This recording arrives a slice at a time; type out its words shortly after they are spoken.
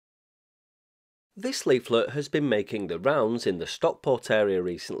This leaflet has been making the rounds in the Stockport area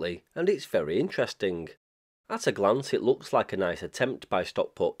recently, and it's very interesting. At a glance, it looks like a nice attempt by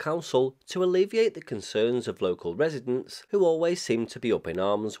Stockport Council to alleviate the concerns of local residents who always seem to be up in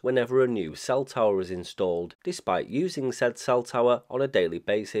arms whenever a new cell tower is installed, despite using said cell tower on a daily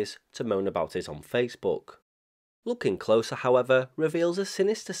basis to moan about it on Facebook. Looking closer, however, reveals a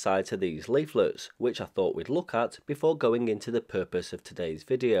sinister side to these leaflets, which I thought we'd look at before going into the purpose of today's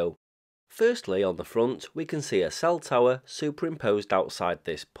video. Firstly, on the front, we can see a cell tower superimposed outside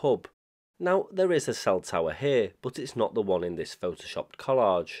this pub. Now, there is a cell tower here, but it's not the one in this photoshopped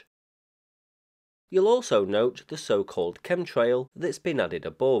collage. You'll also note the so-called chemtrail that's been added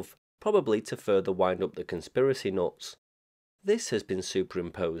above, probably to further wind up the conspiracy nuts. This has been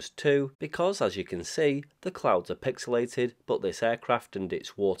superimposed too, because as you can see, the clouds are pixelated, but this aircraft and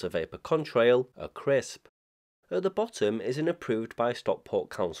its water vapour contrail are crisp. At the bottom is an approved by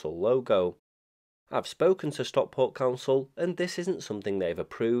Stockport Council logo. I've spoken to Stockport Council, and this isn't something they've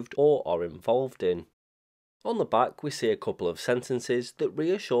approved or are involved in. On the back we see a couple of sentences that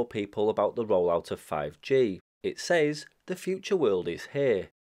reassure people about the rollout of 5G. It says, "The future world is here.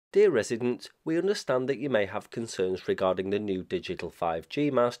 Dear resident, we understand that you may have concerns regarding the new digital 5G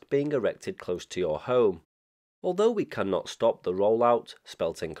mast being erected close to your home. Although we cannot stop the rollout,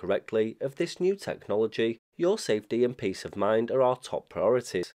 spelt incorrectly, of this new technology, your safety and peace of mind are our top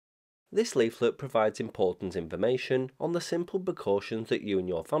priorities. This leaflet provides important information on the simple precautions that you and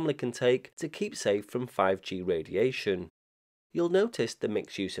your family can take to keep safe from 5G radiation." You'll notice the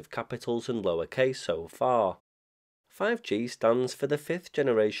mixed use of capitals and lowercase so far. 5G stands for the 5th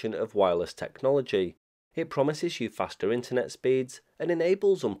generation of wireless technology. It promises you faster internet speeds and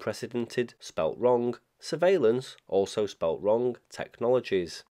enables unprecedented, spelt wrong, surveillance, also spelt wrong,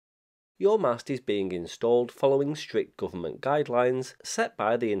 technologies. Your mast is being installed following strict government guidelines set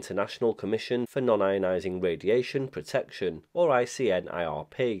by the International Commission for Non-Ionising Radiation Protection, or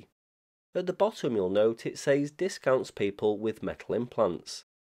ICN-IRP. At the bottom you'll note it says discounts people with metal implants.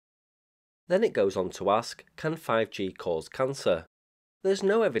 Then it goes on to ask, can 5G cause cancer? There's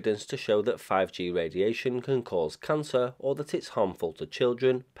no evidence to show that 5G radiation can cause cancer or that it's harmful to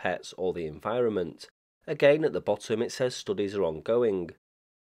children, pets or the environment. Again, at the bottom it says studies are ongoing.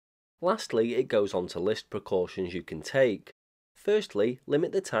 Lastly, it goes on to list precautions you can take. Firstly,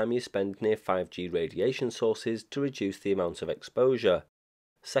 limit the time you spend near 5G radiation sources to reduce the amount of exposure.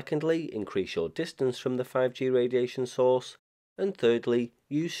 Secondly, increase your distance from the 5G radiation source. And thirdly,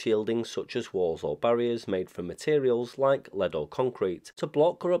 use shielding such as walls or barriers made from materials like lead or concrete to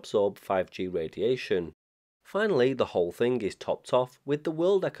block or absorb 5G radiation. Finally, the whole thing is topped off with the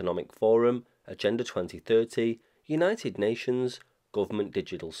World Economic Forum, Agenda 2030, United Nations, Government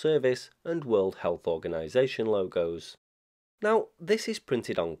Digital Service and World Health Organization logos. Now, this is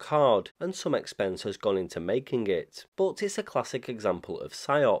printed on card and some expense has gone into making it, but it's a classic example of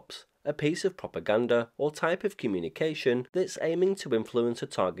PSYOPS, a piece of propaganda or type of communication that's aiming to influence a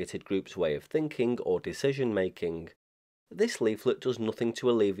targeted group's way of thinking or decision making. This leaflet does nothing to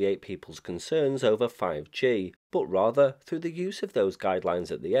alleviate people's concerns over 5G, but rather, through the use of those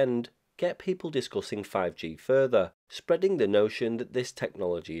guidelines at the end, get people discussing 5G further, spreading the notion that this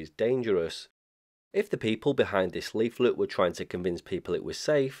technology is dangerous. If the people behind this leaflet were trying to convince people it was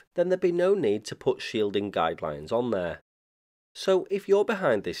safe, then there'd be no need to put shielding guidelines on there. So if you're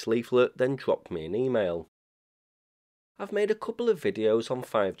behind this leaflet, then drop me an email. I've made a couple of videos on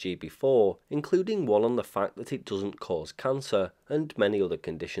 5G before, including one on the fact that it doesn't cause cancer and many other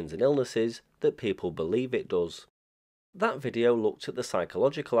conditions and illnesses that people believe it does. That video looked at the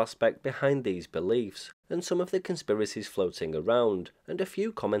psychological aspect behind these beliefs and some of the conspiracies floating around, and a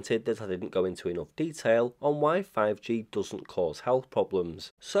few commented that I didn't go into enough detail on why 5G doesn't cause health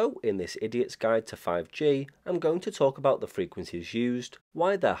problems. So in this idiot's guide to 5G, I'm going to talk about the frequencies used,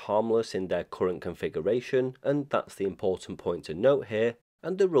 why they're harmless in their current configuration, and that's the important point to note here,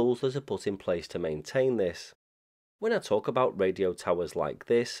 and the rules that are put in place to maintain this. When I talk about radio towers like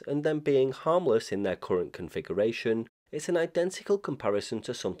this and them being harmless in their current configuration, it's an identical comparison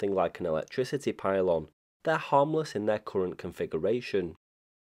to something like an electricity pylon. They're harmless in their current configuration.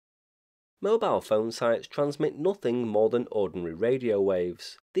 Mobile phone sites transmit nothing more than ordinary radio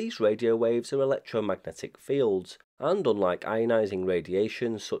waves. These radio waves are electromagnetic fields, and unlike ionizing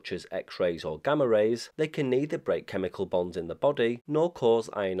radiation such as X-rays or gamma rays, they can neither break chemical bonds in the body nor cause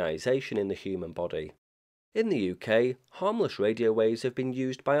ionization in the human body. In the UK, harmless radio waves have been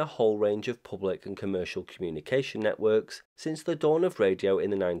used by a whole range of public and commercial communication networks since the dawn of radio in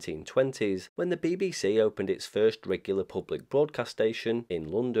the 1920s, when the BBC opened its first regular public broadcast station in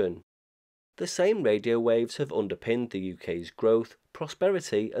London. The same radio waves have underpinned the UK's growth,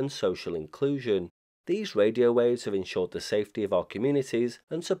 prosperity and social inclusion. These radio waves have ensured the safety of our communities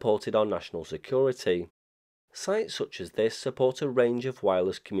and supported our national security. Sites such as this support a range of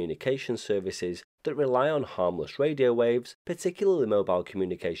wireless communication services that rely on harmless radio waves, particularly mobile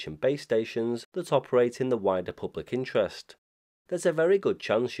communication base stations that operate in the wider public interest. There's a very good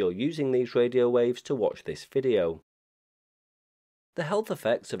chance you're using these radio waves to watch this video. The health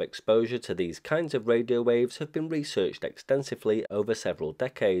effects of exposure to these kinds of radio waves have been researched extensively over several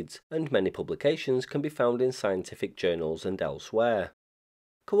decades, and many publications can be found in scientific journals and elsewhere.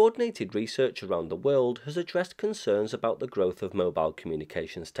 Coordinated research around the world has addressed concerns about the growth of mobile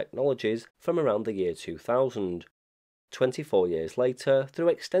communications technologies from around the year 2000. 24 years later, through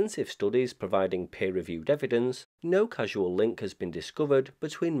extensive studies providing peer-reviewed evidence, no causal link has been discovered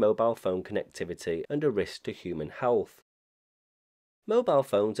between mobile phone connectivity and a risk to human health. Mobile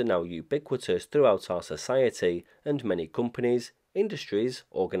phones are now ubiquitous throughout our society, and many companies, industries,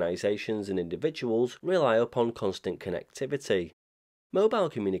 organizations and individuals rely upon constant connectivity. Mobile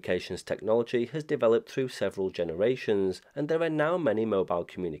communications technology has developed through several generations, and there are now many mobile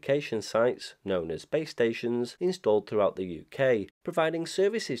communication sites, known as base stations, installed throughout the UK, providing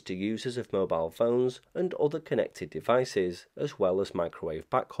services to users of mobile phones and other connected devices, as well as microwave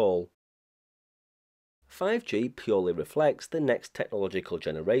backhaul. 5G purely reflects the next technological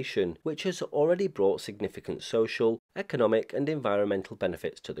generation, which has already brought significant social, economic and environmental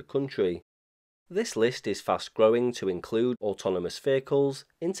benefits to the country. This list is fast growing to include autonomous vehicles,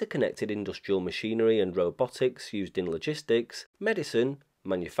 interconnected industrial machinery and robotics used in logistics, medicine,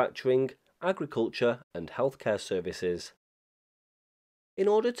 manufacturing, agriculture and healthcare services. In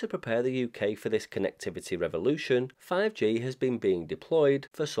order to prepare the UK for this connectivity revolution, 5G has been being deployed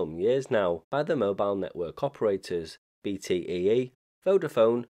for some years now by the mobile network operators BT,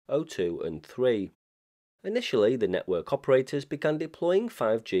 Vodafone, O2 and 3. Initially, the network operators began deploying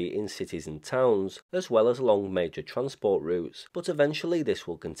 5G in cities and towns, as well as along major transport routes, but eventually this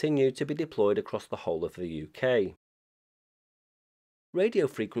will continue to be deployed across the whole of the UK. Radio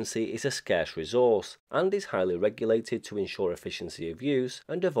frequency is a scarce resource and is highly regulated to ensure efficiency of use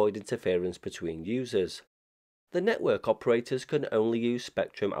and avoid interference between users. The network operators can only use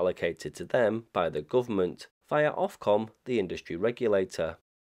spectrum allocated to them by the government, via Ofcom, the industry regulator.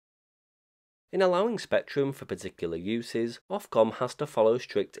 In allowing spectrum for particular uses, Ofcom has to follow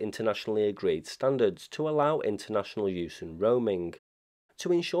strict internationally agreed standards to allow international use and roaming.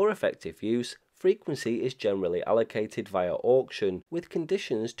 To ensure effective use, frequency is generally allocated via auction, with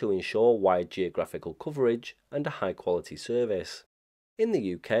conditions to ensure wide geographical coverage and a high-quality service. In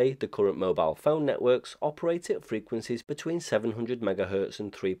the UK, the current mobile phone networks operate at frequencies between 700 MHz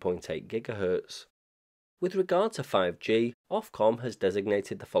and 3.8 GHz. With regard to 5G, Ofcom has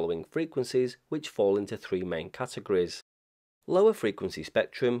designated the following frequencies, which fall into three main categories. Lower frequency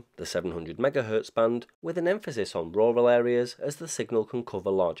spectrum, the 700 MHz band, with an emphasis on rural areas as the signal can cover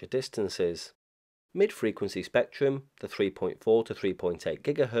larger distances. Mid-frequency spectrum, the 3.4 to 3.8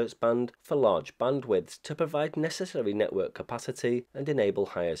 GHz band, for large bandwidths to provide necessary network capacity and enable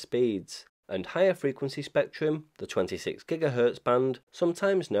higher speeds. And higher frequency spectrum, the 26 GHz band,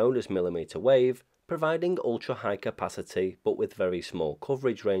 sometimes known as millimeter wave, providing ultra-high capacity but with very small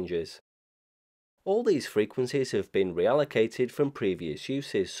coverage ranges. All these frequencies have been reallocated from previous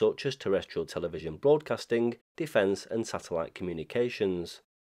uses such as terrestrial television broadcasting, defence and satellite communications.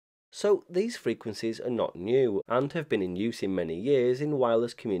 So these frequencies are not new and have been in use in many years in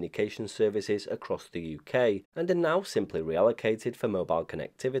wireless communication services across the UK and are now simply reallocated for mobile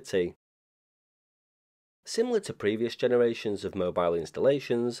connectivity. Similar to previous generations of mobile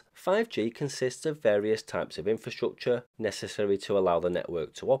installations, 5G consists of various types of infrastructure necessary to allow the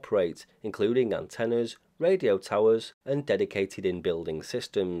network to operate, including antennas, radio towers, and dedicated in-building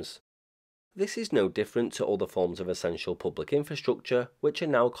systems. This is no different to other forms of essential public infrastructure, which are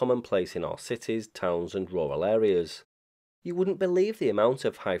now commonplace in our cities, towns, and rural areas. You wouldn't believe the amount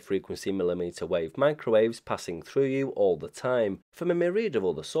of high-frequency millimeter wave microwaves passing through you all the time, from a myriad of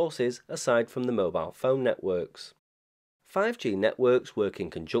other sources aside from the mobile phone networks. 5G networks work in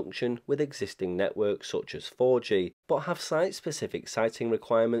conjunction with existing networks such as 4G, but have site-specific siting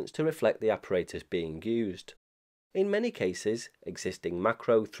requirements to reflect the apparatus being used. In many cases, existing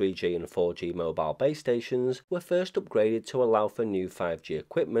macro 3G and 4G mobile base stations were first upgraded to allow for new 5G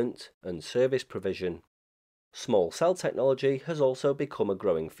equipment and service provision. Small cell technology has also become a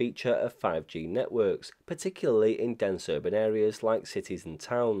growing feature of 5G networks, particularly in dense urban areas like cities and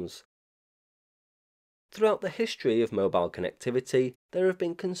towns. Throughout the history of mobile connectivity, there have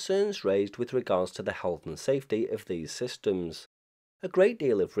been concerns raised with regards to the health and safety of these systems. A great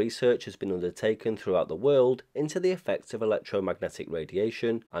deal of research has been undertaken throughout the world into the effects of electromagnetic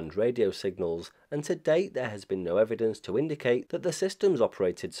radiation and radio signals, and to date there has been no evidence to indicate that the systems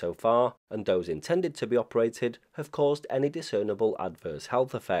operated so far, and those intended to be operated, have caused any discernible adverse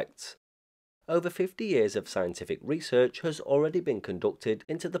health effects. Over 50 years of scientific research has already been conducted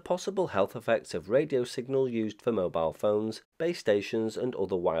into the possible health effects of radio signal used for mobile phones, base stations and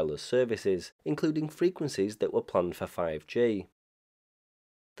other wireless services, including frequencies that were planned for 5G.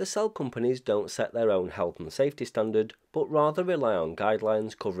 The cell companies don't set their own health and safety standard, but rather rely on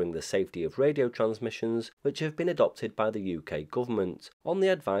guidelines covering the safety of radio transmissions which have been adopted by the UK government, on the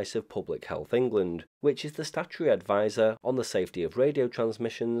advice of Public Health England, which is the statutory advisor on the safety of radio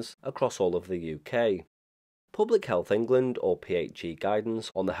transmissions across all of the UK. Public Health England, or PHE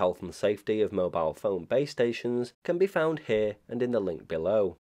guidance on the health and safety of mobile phone base stations can be found here and in the link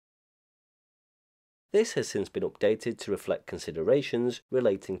below. This has since been updated to reflect considerations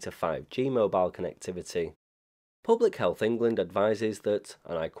relating to 5G mobile connectivity. Public Health England advises that,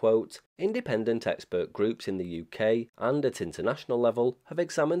 and I quote, independent expert groups in the UK and at international level have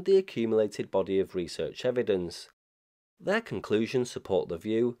examined the accumulated body of research evidence. Their conclusions support the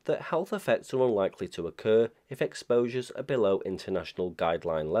view that health effects are unlikely to occur if exposures are below international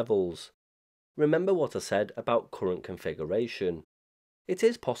guideline levels. Remember what I said about current configuration. It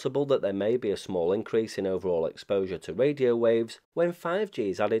is possible that there may be a small increase in overall exposure to radio waves when 5G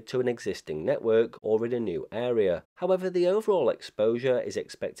is added to an existing network or in a new area. However, the overall exposure is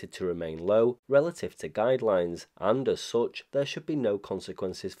expected to remain low relative to guidelines, and as such, there should be no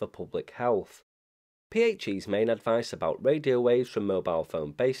consequences for public health. PHE's main advice about radio waves from mobile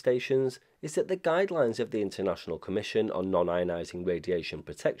phone base stations is that the guidelines of the International Commission on Non-Ionizing Radiation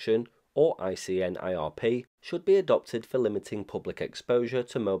Protection, or ICN-IRP, should be adopted for limiting public exposure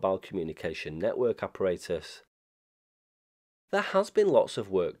to mobile communication network apparatus. There has been lots of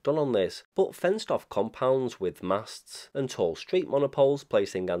work done on this, but fenced-off compounds with masts and tall street monopoles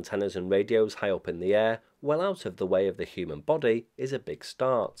placing antennas and radios high up in the air, well out of the way of the human body, is a big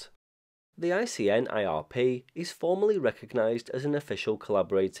start. The ICN-IRP is formally recognised as an official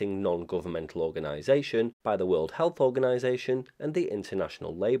collaborating non-governmental organisation by the World Health Organization and the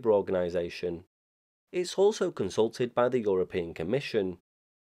International Labour Organization. It's also consulted by the European Commission.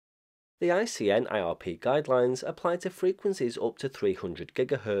 The ICN-IRP guidelines apply to frequencies up to 300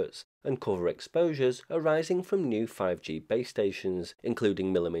 GHz and cover exposures arising from new 5G base stations,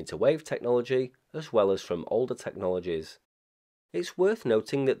 including millimetre wave technology, as well as from older technologies. It's worth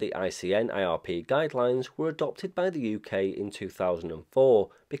noting that the ICN-IRP guidelines were adopted by the UK in 2004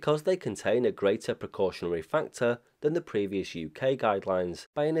 because they contain a greater precautionary factor than the previous UK guidelines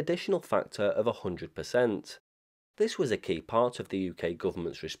by an additional factor of 100%. This was a key part of the UK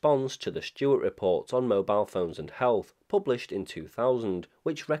government's response to the Stewart Report on Mobile Phones and Health, published in 2000,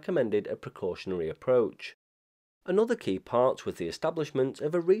 which recommended a precautionary approach. Another key part was the establishment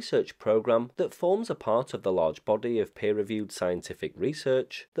of a research programme that forms a part of the large body of peer-reviewed scientific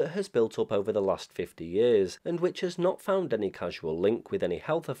research that has built up over the last 50 years and which has not found any causal link with any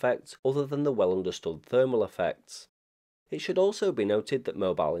health effects other than the well-understood thermal effects. It should also be noted that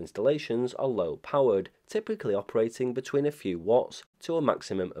mobile installations are low-powered, typically operating between a few watts to a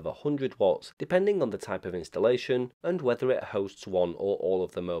maximum of 100 watts, depending on the type of installation and whether it hosts one or all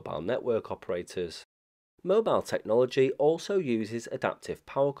of the mobile network operators. Mobile technology also uses adaptive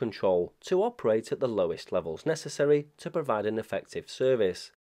power control to operate at the lowest levels necessary to provide an effective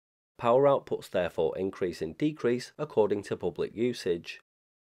service. Power outputs therefore increase and decrease according to public usage.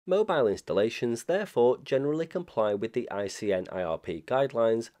 Mobile installations therefore generally comply with the ICN-IRP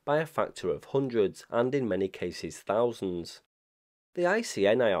guidelines by a factor of hundreds and in many cases thousands. The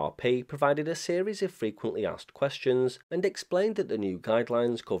ICN-IRP provided a series of frequently asked questions and explained that the new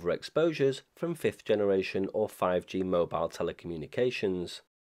guidelines cover exposures from 5th generation or 5G mobile telecommunications.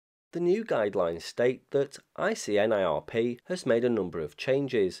 The new guidelines state that ICN-IRP has made a number of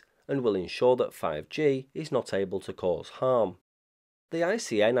changes and will ensure that 5G is not able to cause harm. The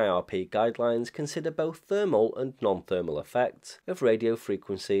ICN-IRP guidelines consider both thermal and non-thermal effects of radio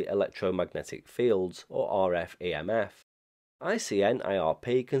frequency electromagnetic fields, or RF-EMF.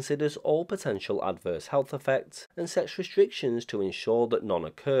 ICN-IRP considers all potential adverse health effects and sets restrictions to ensure that none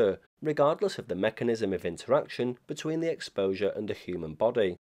occur, regardless of the mechanism of interaction between the exposure and the human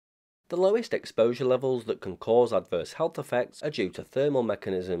body. The lowest exposure levels that can cause adverse health effects are due to thermal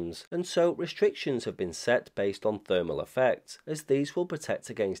mechanisms, and so restrictions have been set based on thermal effects, as these will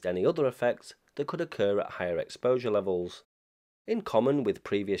protect against any other effects that could occur at higher exposure levels. In common with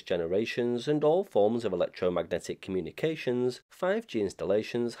previous generations and all forms of electromagnetic communications, 5G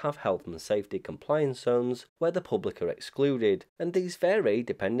installations have health and safety compliance zones where the public are excluded, and these vary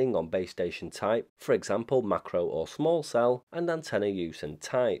depending on base station type, for example macro or small cell, and antenna use and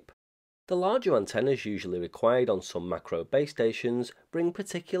type. The larger antennas usually required on some macro base stations bring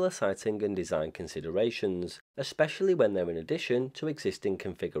particular siting and design considerations, especially when they're in addition to existing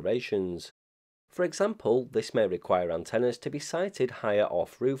configurations. For example, this may require antennas to be sited higher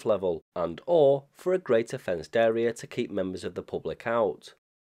off roof level and/or for a greater fenced area to keep members of the public out.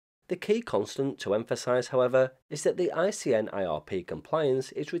 The key constant to emphasize, however, is that the ICN IRP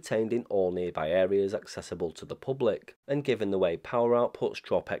compliance is retained in all nearby areas accessible to the public, and given the way power outputs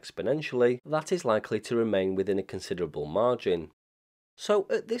drop exponentially, that is likely to remain within a considerable margin. So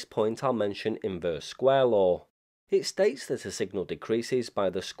at this point I'll mention inverse square law. It states that a signal decreases by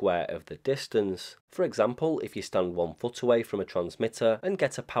the square of the distance. For example, if you stand 1 foot away from a transmitter and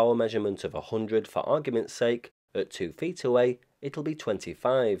get a power measurement of 100 for argument's sake, at 2 feet away it'll be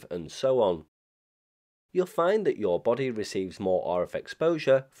 25, and so on. You'll find that your body receives more RF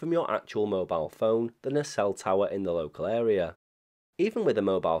exposure from your actual mobile phone than a cell tower in the local area. Even with a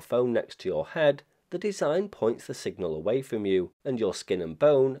mobile phone next to your head, the design points the signal away from you, and your skin and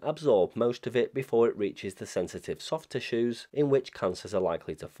bone absorb most of it before it reaches the sensitive soft tissues in which cancers are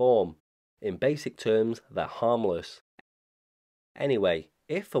likely to form. In basic terms, they're harmless. Anyway,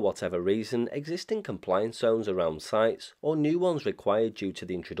 if for whatever reason existing compliance zones around sites or new ones required due to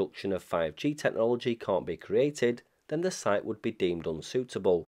the introduction of 5G technology can't be created, then the site would be deemed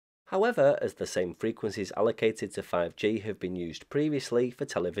unsuitable. However, as the same frequencies allocated to 5G have been used previously for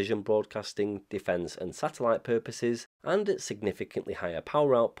television broadcasting, defense and satellite purposes, and at significantly higher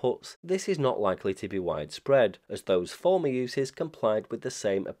power outputs, this is not likely to be widespread, as those former uses complied with the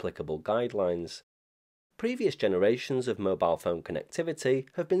same applicable guidelines. Previous generations of mobile phone connectivity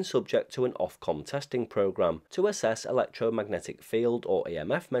have been subject to an Ofcom testing program to assess electromagnetic field or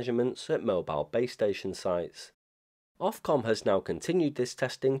EMF measurements at mobile base station sites. Ofcom has now continued this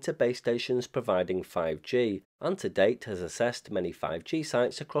testing to base stations providing 5G, and to date has assessed many 5G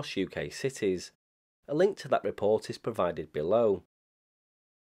sites across UK cities. A link to that report is provided below.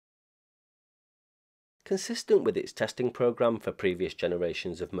 Consistent with its testing program for previous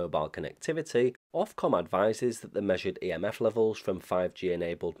generations of mobile connectivity, Ofcom advises that the measured EMF levels from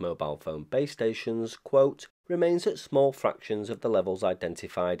 5G-enabled mobile phone base stations, quote, remains at small fractions of the levels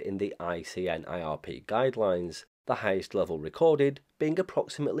identified in the ICN IRP guidelines, the highest level recorded being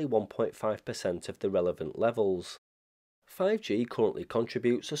approximately 1.5% of the relevant levels. 5G currently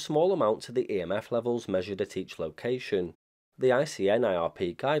contributes a small amount to the EMF levels measured at each location. The ICN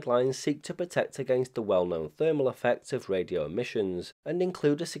IRP guidelines seek to protect against the well-known thermal effects of radio emissions and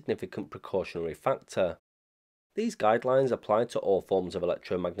include a significant precautionary factor. These guidelines apply to all forms of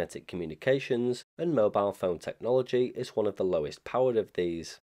electromagnetic communications, and mobile phone technology is one of the lowest powered of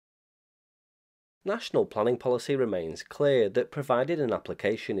these. National planning policy remains clear that provided an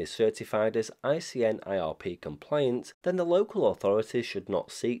application is certified as ICN IRP compliant, then the local authorities should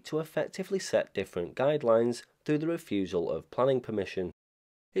not seek to effectively set different guidelines through the refusal of planning permission.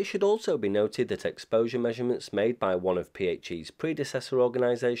 It should also be noted that exposure measurements made by one of PHE's predecessor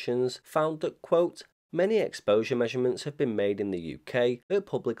organisations found that, quote, many exposure measurements have been made in the UK at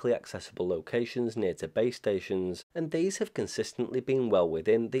publicly accessible locations near to base stations, and these have consistently been well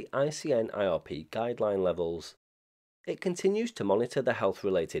within the ICN IRP guideline levels. It continues to monitor the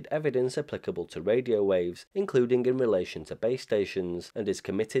health-related evidence applicable to radio waves, including in relation to base stations, and is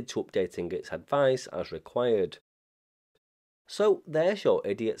committed to updating its advice as required. So there's your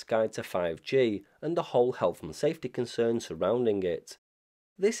idiot's guide to 5G and the whole health and safety concerns surrounding it.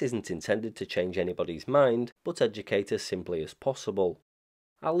 This isn't intended to change anybody's mind, but educate as simply as possible.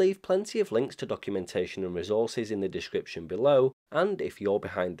 I'll leave plenty of links to documentation and resources in the description below, and if you're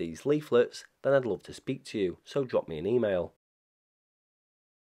behind these leaflets, then I'd love to speak to you, so drop me an email.